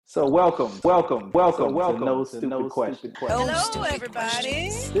So welcome to No Stupid Questions. Hello, everybody.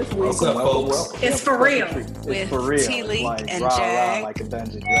 This week, welcome. It's for real. With T-Leak like, and rah, Jag. rah, like a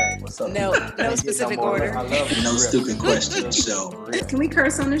dungeon drag. What's up? No specific order. I love No Stupid Questions show. Can we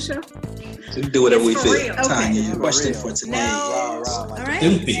curse on this show? We can do whatever we It's for feel. real. Tanya, your For question real. for today No. is All right.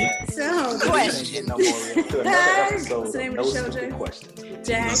 stupid. So, Question. No more to another episode What's the name of of No the show, Stupid Jay? Questions. No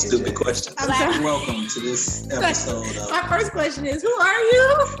Jag. Stupid Questions. I'm sorry. Welcome to this episode of My first question is, who are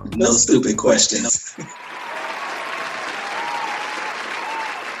you? No Stupid Questions.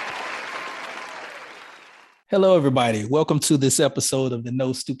 Hello, everybody. Welcome to this episode of the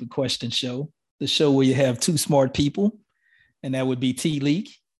No Stupid Question Show, the show where you have two smart people, and that would be T-Leak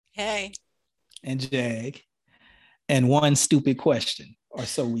Hey. and Jag, and one stupid question, or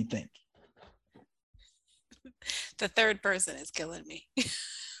so we think. The third person is killing me.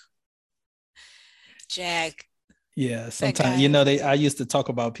 Jag. Yeah, guy. sometimes, I used to talk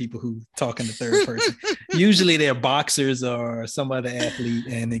about people who talk in the third person. Usually they're boxers or some other athlete,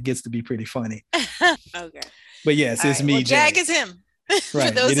 and it gets to be pretty funny. Okay. But yes, it's All right. me, Well, Jag Jag, is him. For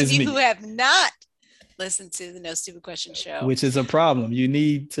Right, those it of is you me. who have not listened to the No Stupid Question show. which is a problem. You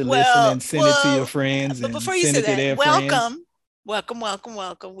need to Well, listen and send it to well, your friends But and before you send say it to their that, friends.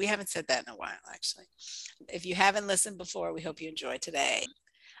 welcome. We haven't said that in a while, actually. If you haven't listened before, we hope you enjoy today.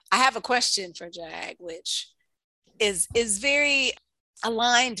 I have a question for Jag, which is very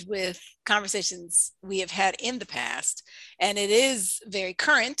aligned with conversations we have had in the past, and it is very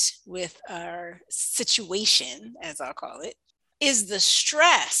current with our situation, as I'll call it. Is the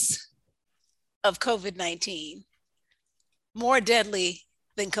stress of COVID-19 more deadly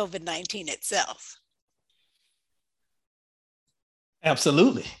than COVID-19 itself?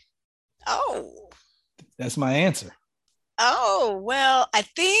 Absolutely. Oh, That's my answer. well, I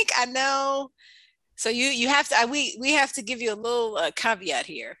think I know. So you have to, we have to give you a little caveat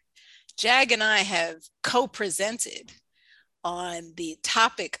here. Jag and I have co-presented on the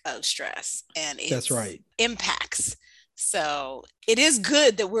topic of stress and its That's right. impacts. So it is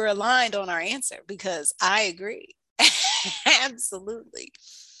good that we're aligned on our answer, because I agree. Absolutely.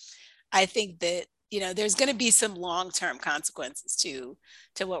 I think that, there's going to be some long-term consequences to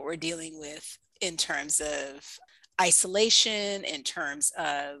what we're dealing with in terms of isolation, in terms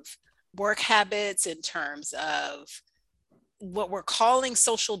of work habits, in terms of what we're calling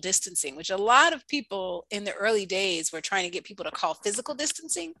social distancing, which a lot of people in the early days were trying to get people to call physical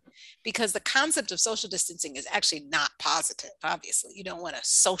distancing, because the concept of social distancing is actually not positive. Obviously, you don't want to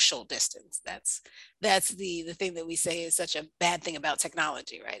social distance. That's the thing that we say is such a bad thing about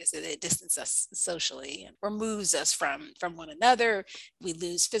technology, right? Is that it distances us socially and removes us from one another. We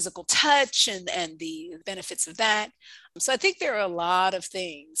lose physical touch and the benefits of that. So I think there are a lot of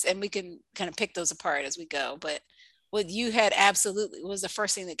things, and we can kind of pick those apart as we go. But what you had absolutely was the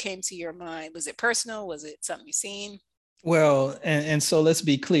first thing that came to your mind. Was it personal? Was it something you've seen? Well, and so let's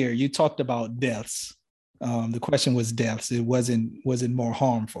be clear. You talked about deaths. The question was deaths. It wasn't more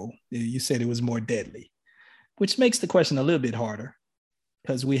harmful. You said it was more deadly, which makes the question a little bit harder,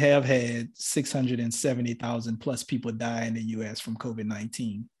 because we have had 670,000 plus people die in the US from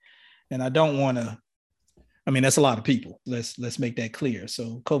COVID-19. And I don't want to, that's a lot of people. Let's make that clear.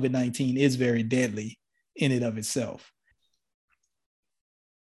 So COVID-19 is very deadly in and of itself.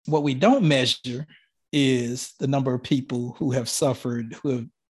 What we don't measure is the number of people who have suffered, who have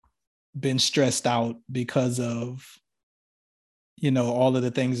been stressed out because of, all of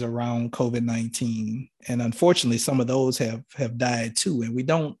the things around COVID-19. And unfortunately, some of those have died too. And we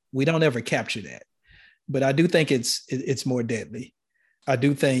don't ever capture that. But I do think it's more deadly. I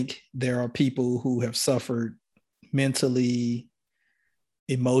do think there are people who have suffered mentally,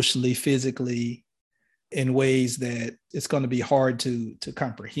 emotionally, physically, in ways that it's going to be hard to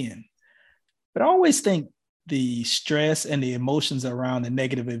comprehend. But I always think the stress and the emotions around a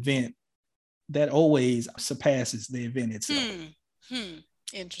negative event, that always surpasses the event itself.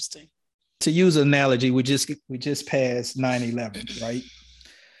 Interesting. To use an analogy, we just passed 9/11, right?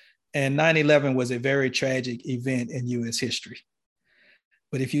 And 9/11 was a very tragic event in US history.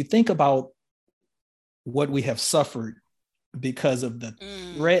 But if you think about what we have suffered because of the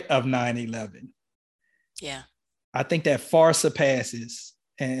threat of 9/11, yeah, I think that far surpasses,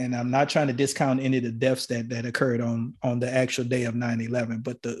 and I'm not trying to discount any of the deaths that occurred on the actual day of 9/11,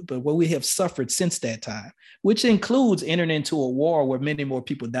 but what we have suffered since that time, which includes entering into a war where many more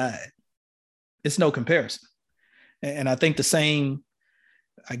people died, it's no comparison. And I think the same,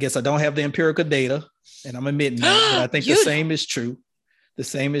 I guess I don't have the empirical data, and I'm admitting that, but I think the same is true. The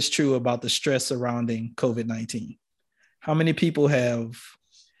same is true about the stress surrounding COVID-19. How many people have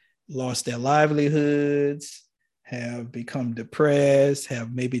lost their livelihoods, have become depressed,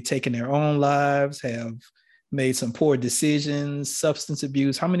 have maybe taken their own lives, have made some poor decisions, substance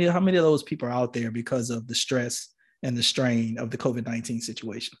abuse. How many of those people are out there because of the stress and the strain of the COVID-19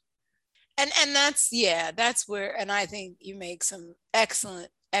 situation? And that's where, and I think you make some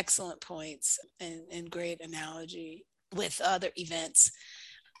excellent points and great analogy with other events.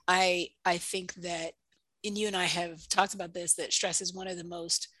 I think that, and you and I have talked about this, that stress is one of the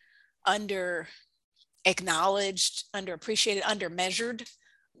most under acknowledged, underappreciated, undermeasured.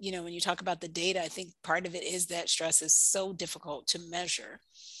 You know, when you talk about the data, I think part of it is that stress is so difficult to measure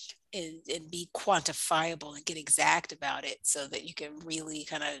and be quantifiable and get exact about it so that you can really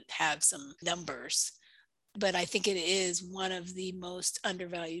kind of have some numbers. But I think it is one of the most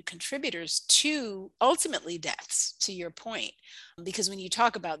undervalued contributors to ultimately deaths, to your point. Because when you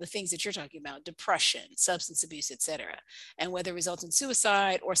talk about the things that you're talking about, depression, substance abuse, et cetera, and whether it results in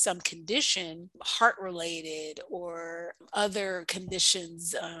suicide or some condition, heart-related or other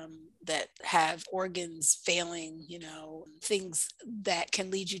conditions that have organs failing, you know, things that can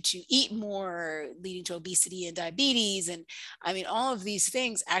lead you to eat more, leading to obesity and diabetes. And I mean, all of these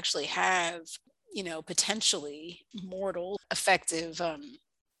things actually have, you know, potentially mortal effective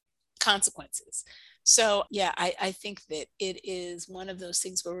consequences. So yeah, I think that it is one of those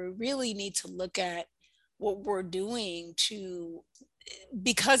things where we really need to look at what we're doing to,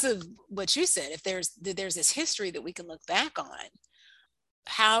 because of what you said, if there's this history that we can look back on,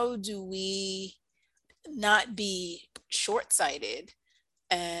 how do we not be short-sighted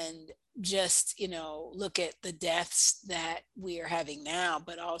and just, you know, look at the deaths that we are having now,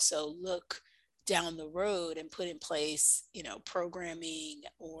 but also look down the road and put in place, you know, programming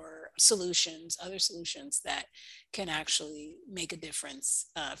or solutions, other solutions that can actually make a difference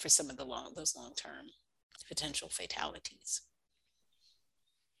for some of those long-term potential fatalities.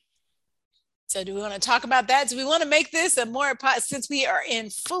 So do we want to talk about that? Do we want to make this a more, since we are in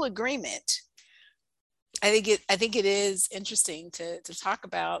full agreement? I think it is interesting to talk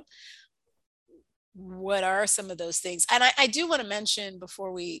about what are some of those things. And I do want to mention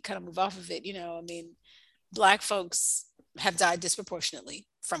before we kind of move off of it, you know, I mean, Black folks have died disproportionately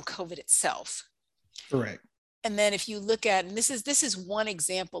from COVID itself. Correct. And then if you look at, and this is one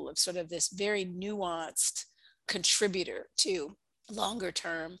example of sort of this very nuanced contributor to longer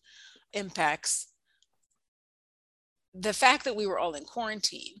term impacts. The fact that we were all in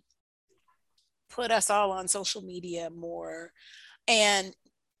quarantine put us all on social media more. And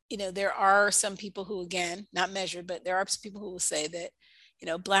you know, there are some people who, again, not measured, but there are some people who will say that, you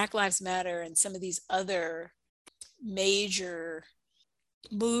know, Black Lives Matter and some of these other major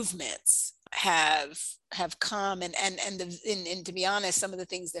movements have come and to be honest, some of the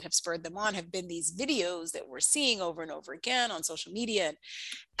things that have spurred them on have been these videos that we're seeing over and over again on social media,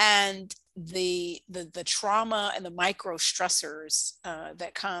 and the trauma and the micro stressors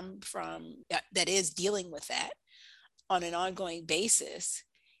that come from that is dealing with that on an ongoing basis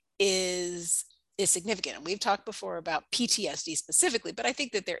is significant. And we've talked before about PTSD specifically, but I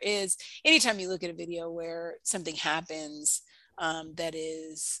think that there is, anytime you look at a video where something happens that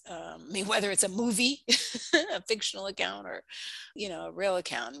is, I mean, whether it's a movie, a fictional account, or, you know, a real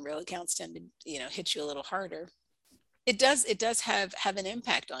account, and real accounts tend to, you know, hit you a little harder. It does have an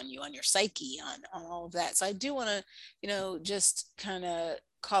impact on you, on your psyche, on all of that. So I do want to, you know, just kind of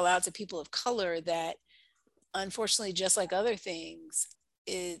call out to people of color that unfortunately, just like other things,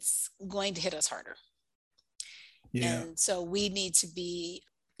 it's going to hit us harder. Yeah. And so we need to be,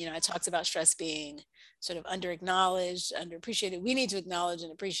 you know, I talked about stress being sort of under-acknowledged, underappreciated. We need to acknowledge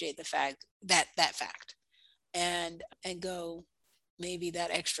and appreciate the fact that fact and go maybe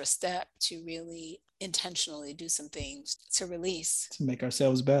that extra step to really intentionally do some things to release. To make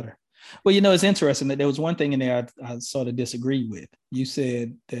ourselves better. Well, you know, it's interesting that there was one thing in there I sort of disagreed with. You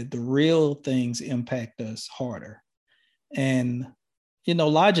said that the real things impact us harder. And you know,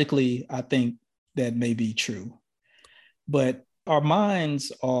 logically, I think that may be true, but our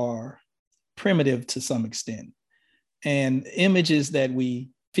minds are primitive to some extent, and images that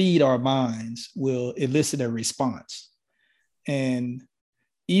we feed our minds will elicit a response. And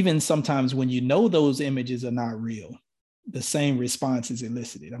even sometimes when you know those images are not real, the same response is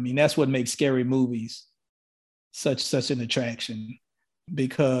elicited. I mean, that's what makes scary movies such an attraction,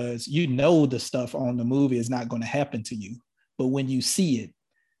 because you know the stuff on the movie is not going to happen to you. But when you see it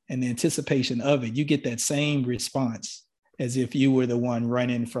and the anticipation of it, you get that same response as if you were the one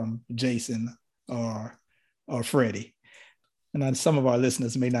running from Jason or Freddy. And some of our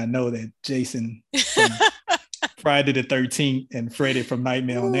listeners may not know that Jason from Friday the 13th and Freddy from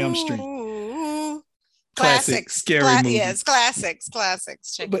Nightmare on Elm Street. classic scary movie. Yes, classics.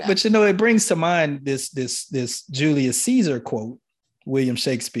 Check it out. But it brings to mind this Julius Caesar quote, William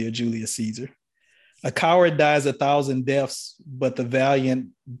Shakespeare, Julius Caesar. A coward dies 1,000 deaths, but the valiant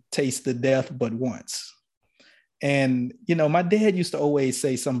taste the death but once. And, my dad used to always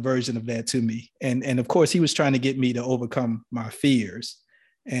say some version of that to me. And of course, he was trying to get me to overcome my fears.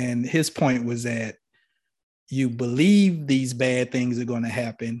 And his point was that you believe these bad things are going to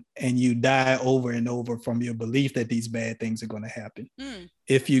happen and you die over and over from your belief that these bad things are going to happen.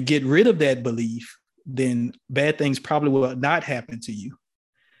 If you get rid of that belief, then bad things probably will not happen to you.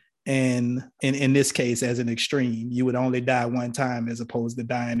 And in this case, as an extreme, you would only die one time as opposed to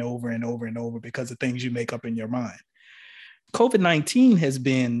dying over and over and over because of things you make up in your mind. COVID-19 has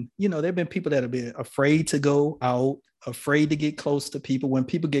been, there have been people that have been afraid to go out, afraid to get close to people. When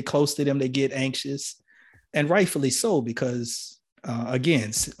people get close to them, they get anxious, and rightfully so, because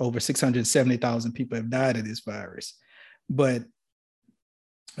again, over 670,000 people have died of this virus. And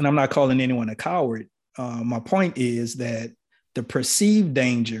I'm not calling anyone a coward. My point is that the perceived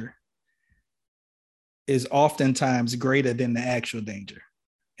danger is oftentimes greater than the actual danger.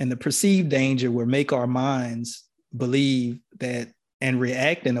 And the perceived danger will make our minds believe that and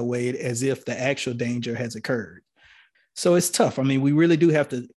react in a way as if the actual danger has occurred. So it's tough. I mean, we really do have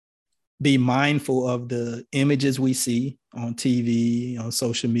to be mindful of the images we see on TV, on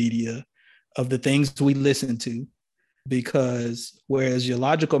social media, of the things we listen to, because whereas your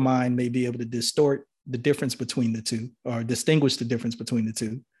logical mind may be able to distort the difference between the two or distinguish the difference between the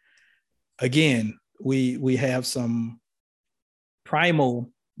two, again, we have some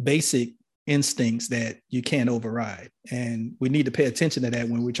primal basic instincts that you can't override. And we need to pay attention to that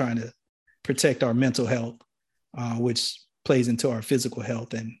when we're trying to protect our mental health, which plays into our physical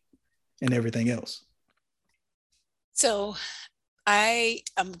health and everything else. So I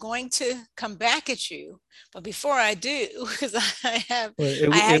am going to come back at you, but before I do, because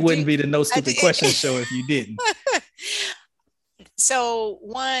it wouldn't be the No Stupid Questions show if you didn't. So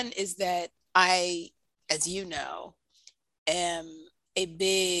one is that I, as you know, am a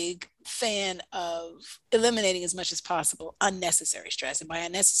big fan of eliminating as much as possible unnecessary stress. And by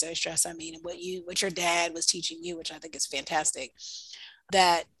unnecessary stress, I mean what your dad was teaching you, which I think is fantastic,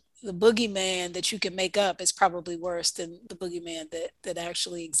 that the boogeyman that you can make up is probably worse than the boogeyman that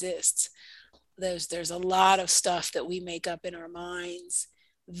actually exists. There's a lot of stuff that we make up in our minds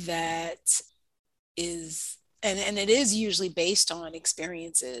that is, and it is usually based on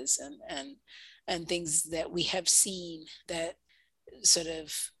experiences and things that we have seen that sort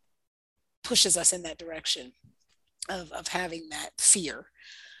of pushes us in that direction of having that fear.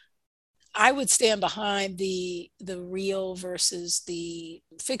 I would stand behind the real versus the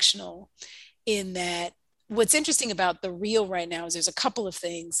fictional, in that what's interesting about the real right now is there's a couple of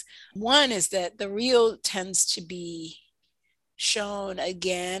things. One is that the real tends to be shown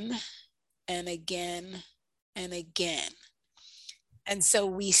again and again and again. And so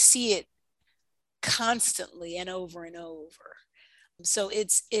we see it constantly and over and over. So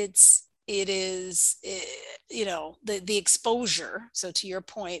it is, the exposure. So to your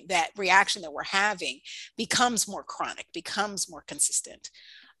point, that reaction that we're having becomes more chronic, becomes more consistent.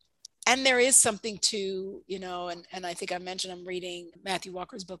 And there is something to, and I think I mentioned, I'm reading Matthew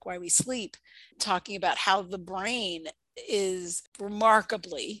Walker's book, Why We Sleep, talking about how the brain is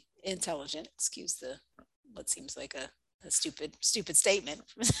remarkably intelligent. Excuse what seems like a stupid statement.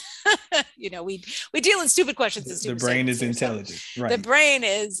 We deal in stupid questions and stupid the brain is here, intelligent, so right? The brain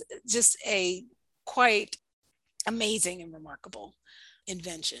is just a quite amazing and remarkable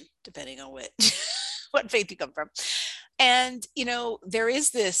invention, depending on what faith you come from. And there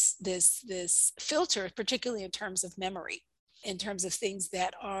is this filter, particularly in terms of memory, in terms of things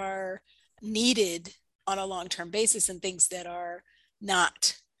that are needed on a long-term basis and things that are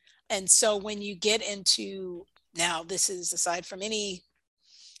not. And so when you get into, now this is aside from any,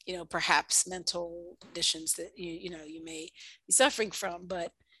 perhaps mental conditions that you may be suffering from,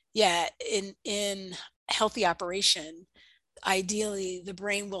 but yeah, in healthy operation, ideally the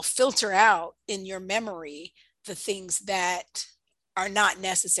brain will filter out in your memory the things that are not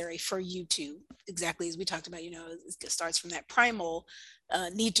necessary for you to, exactly as we talked about, it starts from that primal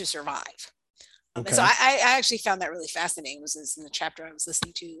need to survive. Okay. And so I actually found that really fascinating. It was in the chapter I was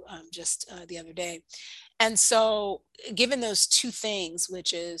listening to just the other day. And so given those two things,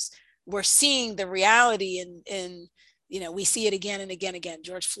 which is we're seeing the reality in we see it again and again.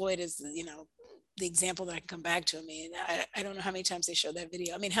 George Floyd is, the example that I can come back to. I mean, I don't know how many times they showed that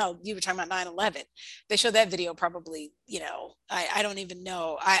video. I mean, hell, you were talking about 9/11. They showed that video probably, I don't even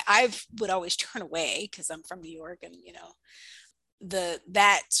know. I would always turn away because I'm from New York, and,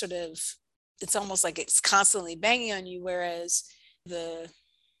 that sort of it's almost like it's constantly banging on you, whereas the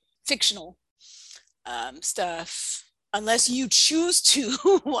fictional stuff, unless you choose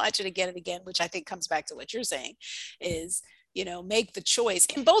to watch it again and again, which I think comes back to what you're saying, is, make the choice.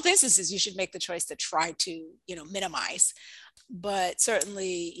 In both instances, you should make the choice to try to, minimize. But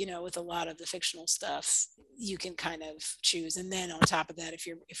certainly, with a lot of the fictional stuff, you can kind of choose. And then on top of that, if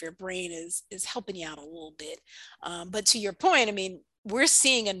your brain is helping you out a little bit. But to your point, I mean, we're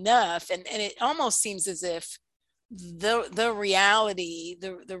seeing enough, and it almost seems as if the reality,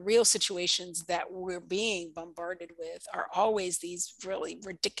 the real situations that we're being bombarded with are always these really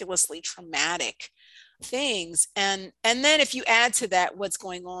ridiculously traumatic things. And then if you add to that what's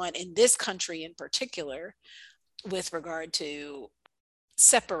going on in this country in particular with regard to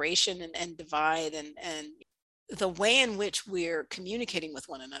separation and divide and the way in which we're communicating with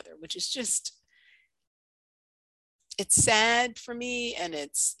one another, which is just, it's sad for me. And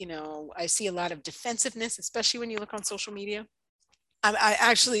it's, I see a lot of defensiveness, especially when you look on social media. I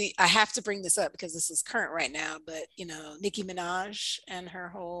have to bring this up because this is current right now, but Nicki Minaj and her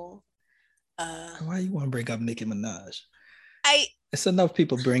whole why you want to bring up Nicki Minaj? It's enough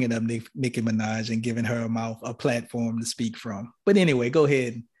people bringing up Nicki Minaj and giving her a platform to speak from. But anyway, go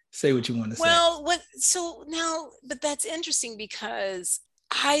ahead and say what you want to say. Well, but that's interesting because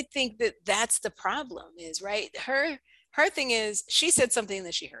I think that's the problem is, right? Her thing is, she said something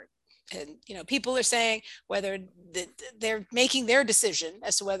that she heard. And, people are saying whether they're making their decision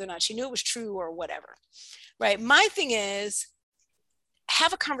as to whether or not she knew it was true or whatever, right? My thing is,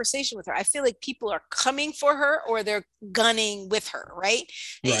 have a conversation with her. I feel like people are coming for her or they're gunning with her, right?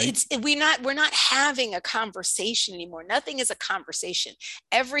 We're not having a conversation anymore. Nothing is a conversation.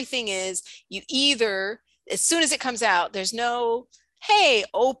 Everything is, you either, as soon as it comes out, there's no, hey,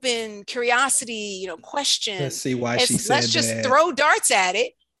 open curiosity, question. Let's see why she said let's just throw darts at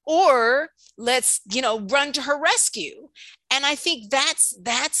it, or let's, run to her rescue. And I think that's,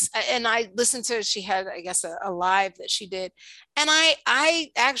 and I listened to, she had, I guess, a live that she did. And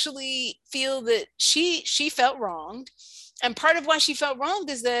I actually feel that she felt wronged. And part of why she felt wronged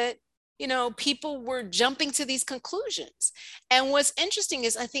is that, people were jumping to these conclusions. And what's interesting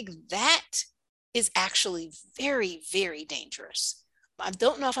is I think that is actually very, very dangerous. I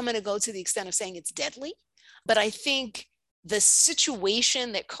don't know if I'm going to go to the extent of saying it's deadly, but I think the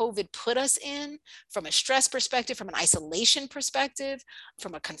situation that COVID put us in, from a stress perspective, from an isolation perspective,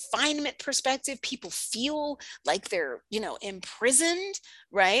 from a confinement perspective, people feel like they're, imprisoned,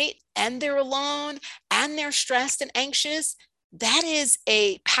 right? And they're alone and they're stressed and anxious. That is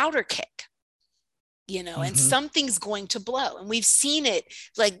a powder keg. And something's going to blow. And we've seen it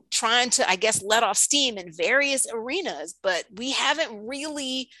like trying to, I guess, let off steam in various arenas, but we haven't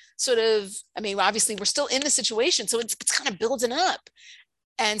really sort of, obviously we're still in the situation. So it's kind of building up.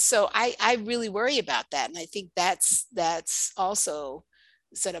 And so I really worry about that. And I think that's also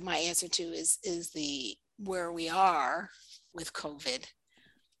sort of my answer to is the, where we are with COVID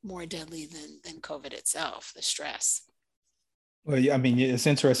more deadly than COVID itself, the stress. Well, it's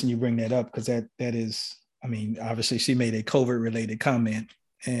interesting you bring that up because that is, obviously she made a COVID related comment,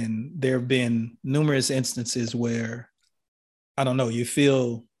 and there have been numerous instances where, I don't know, you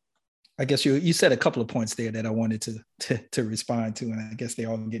feel, I guess you said a couple of points there that I wanted to respond to, and I guess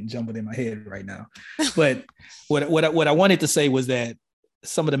they're all getting jumbled in my head right now. But what I wanted to say was that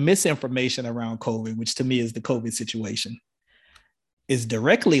some of the misinformation around COVID, which to me is the COVID situation, is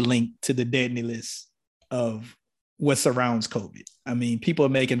directly linked to the deadliness of what surrounds COVID. People are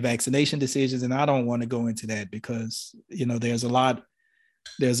making vaccination decisions, and I don't want to go into that because, there's a lot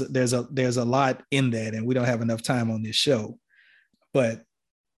in that, and we don't have enough time on this show. But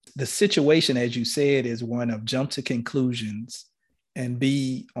the situation, as you said, is one of jump to conclusions and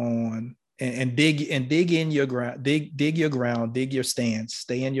dig in your ground, dig your ground, dig your stance,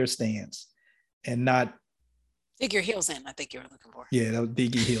 stay in your stance, and not dig your heels in. I think you were looking for. Yeah, that was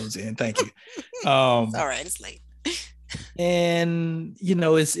dig your heels in. Thank you. It's all right. It's late. And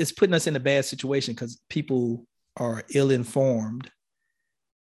it's putting us in a bad situation because people are ill-informed,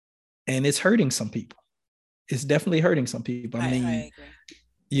 and it's hurting some people. It's definitely hurting some people. I agree.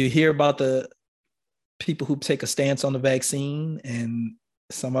 You hear about the people who take a stance on the vaccine, and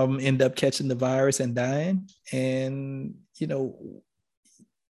some of them end up catching the virus and dying. And you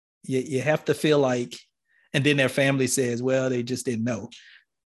have to feel like, and then their family says, well, they just didn't know.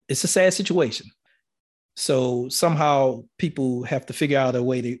 It's a sad situation. So somehow people have to figure out a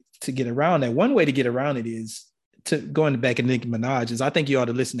way to get around that. One way to get around it is to going back to Nicki Minaj is, I think you ought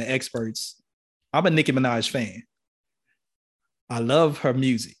to listen to experts. I'm a Nicki Minaj fan. I love her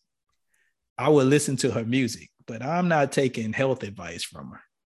music. I will listen to her music, but I'm not taking health advice from her.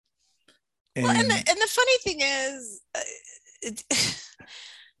 And, well, and the funny thing is,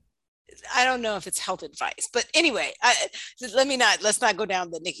 I don't know if it's health advice, but anyway, let's not go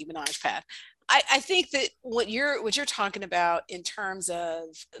down the Nicki Minaj path. I think that what you're talking about in terms of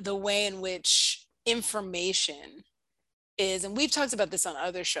the way in which information is, and we've talked about this on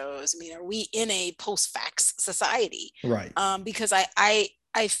other shows. I mean, are we in a post-fax society? right. Because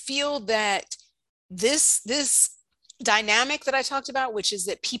I feel that this dynamic that I talked about, which is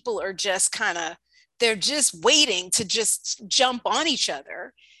that people are just they're just waiting to just jump on each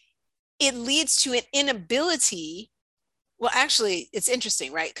other. It leads to an inability. Well, actually, it's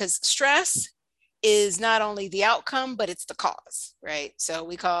interesting, right? Because stress is not only the outcome, but it's the cause, right? So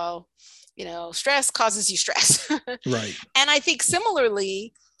we call, stress causes you stress. Right. And I think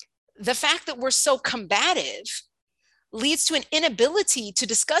similarly, the fact that we're so combative leads to an inability to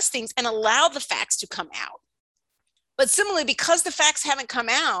discuss things and allow the facts to come out. But similarly, because the facts haven't come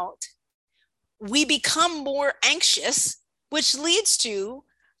out, we become more anxious, which leads to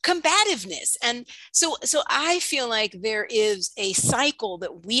combativeness. And so I feel like there is a cycle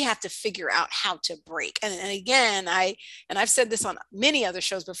that we have to figure out how to break. And again, I've said this on many other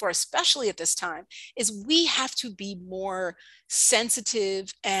shows before, especially at this time, is we have to be more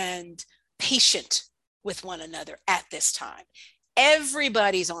sensitive and patient with one another at this time.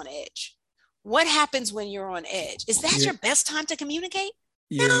 Everybody's on edge. What happens when you're on edge? Is that your best time to communicate?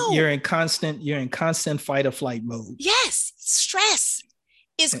 No. You're in constant fight or flight mode. Yes, stress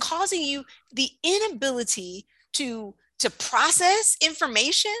is causing you the inability to process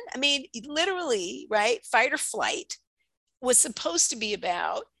information. I mean, literally, right? Fight or flight was supposed to be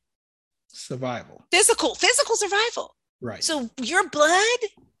about survival, physical survival. Right. So your blood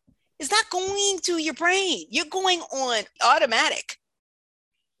is not going to your brain. You're going on automatic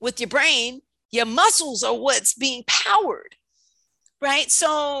with your brain. Your muscles are what's being powered, right?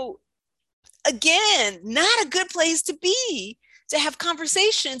 So again, not a good place to be, to have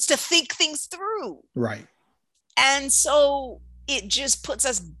conversations, to think things through. Right. And so it just puts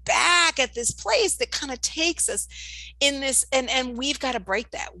us back at this place that kind of takes us in this, and we've got to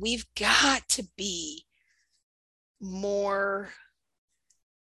break that. We've got to be more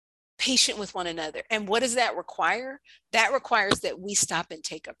patient with one another. And what does that require? That requires that we stop and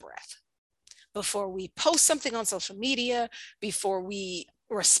take a breath before we post something on social media, before we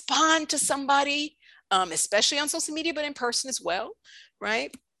respond to somebody, especially on social media, but in person as well,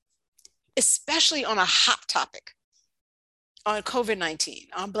 right? Especially on a hot topic, on COVID-19,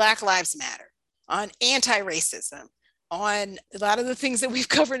 on Black Lives Matter, on anti-racism, on a lot of the things that we've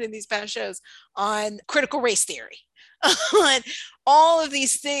covered in these past shows, on critical race theory, on all of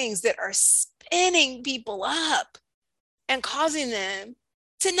these things that are spinning people up and causing them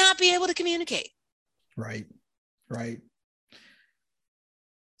to not be able to communicate. Right.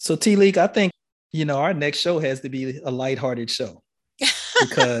 So T-League, I think, our next show has to be a lighthearted show,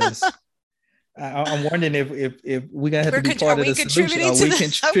 because I'm wondering if we're going to have to be part of the solution. Are we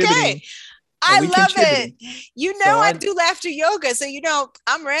contributing? Okay. I love it. I do laughter yoga, so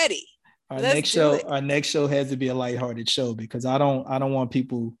I'm ready. Our next show has to be a lighthearted show, because I don't want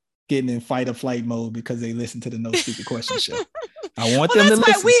people getting in fight or flight mode because they listen to the No Stupid Questions show. I want them to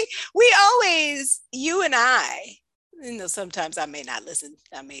listen. We always, you and I, sometimes I may not listen.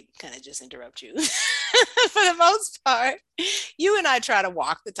 I may kind of just interrupt you. For the most part, you and I try to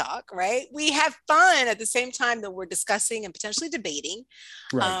walk the talk, right? We have fun at the same time that we're discussing and potentially debating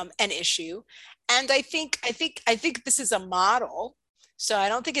an issue. And I think this is a model. So I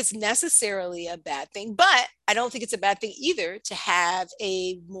don't think it's necessarily a bad thing, but I don't think it's a bad thing either to have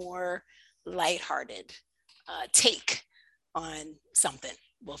a more lighthearted take on something.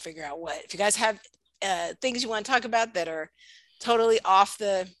 We'll figure out what. If you guys have things you want to talk about that are totally off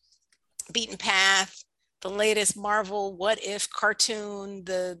the beaten path, the latest Marvel what if cartoon,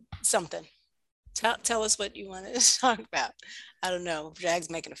 the something, tell us what you want to talk about. I don't know. Jag's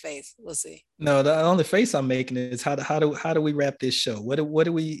making a face. We'll see. No, the only face I'm making is how do we wrap this show? What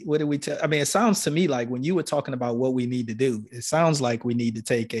do we tell? I mean, it sounds to me like when you were talking about what we need to do, it sounds like we need to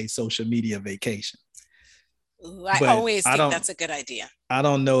take a social media vacation. Ooh, I always think that's a good idea. I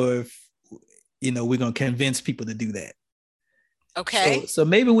don't know if we're gonna convince people to do that. Okay. So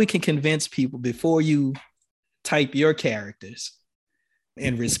maybe we can convince people before you type your characters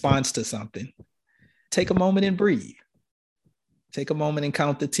in response to something. Take a moment and breathe. Take a moment and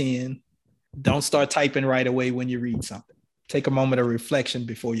count to 10. Don't start typing right away when you read something. Take a moment of reflection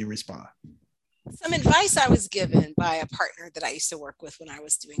before you respond. Some advice I was given by a partner that I used to work with when I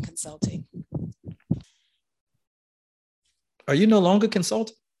was doing consulting. Are you no longer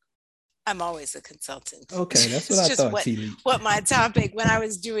consulting? I'm always a consultant. Okay, that's what It's I just thought, T-Lee. what my topic when I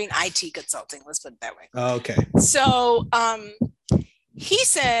was doing IT consulting, let's put it that way. Okay. So he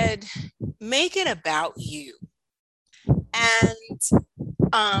said, make it about you. And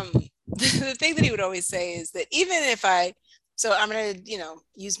the thing that he would always say is that even if so I'm going to,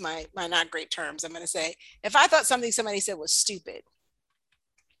 use my not great terms. I'm going to say, if I thought somebody said was stupid,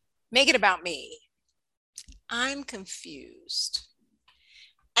 make it about me. I'm confused.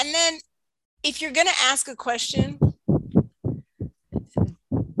 And then if you're going to ask a question,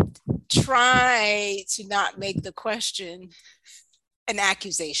 try to not make the question an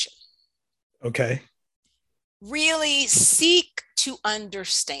accusation. Okay. Really seek to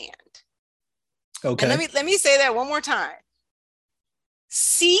understand. Okay. And let me say that one more time.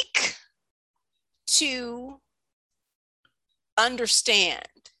 Seek to understand.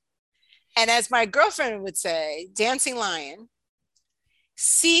 And as my girlfriend would say, Dancing Lion,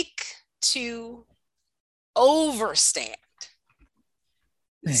 seek to overstand.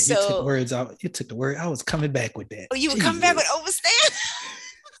 Man, you took words out. You took the word. I was coming back with that. Oh, you would come back with overstand?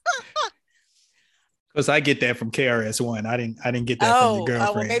 Because I get that from KRS-One. I didn't get that from your girlfriend.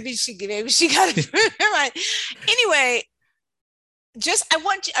 Oh, well, maybe she got it. Right. Anyway, I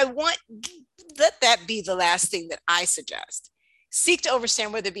want let that be the last thing that I suggest. Seek to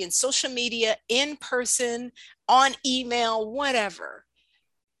understand, whether it be in social media, in person, on email, whatever.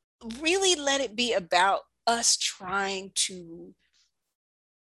 Really let it be about us trying to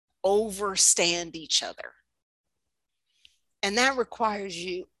overstand each other. And that requires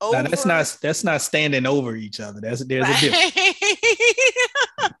you Now, that's not standing over each other. There's a difference.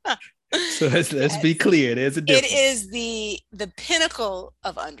 So let's be clear. There's a difference. It is the pinnacle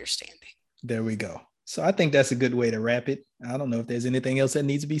of understanding. There we go. So I think that's a good way to wrap it. I don't know if there's anything else that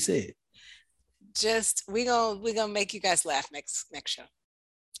needs to be said. Just we're gonna make you guys laugh next show.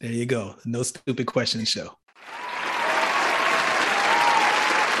 There you go. No stupid questions show.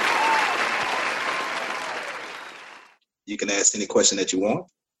 You can ask any question that you want,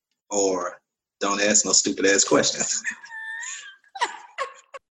 or don't ask no stupid ass questions.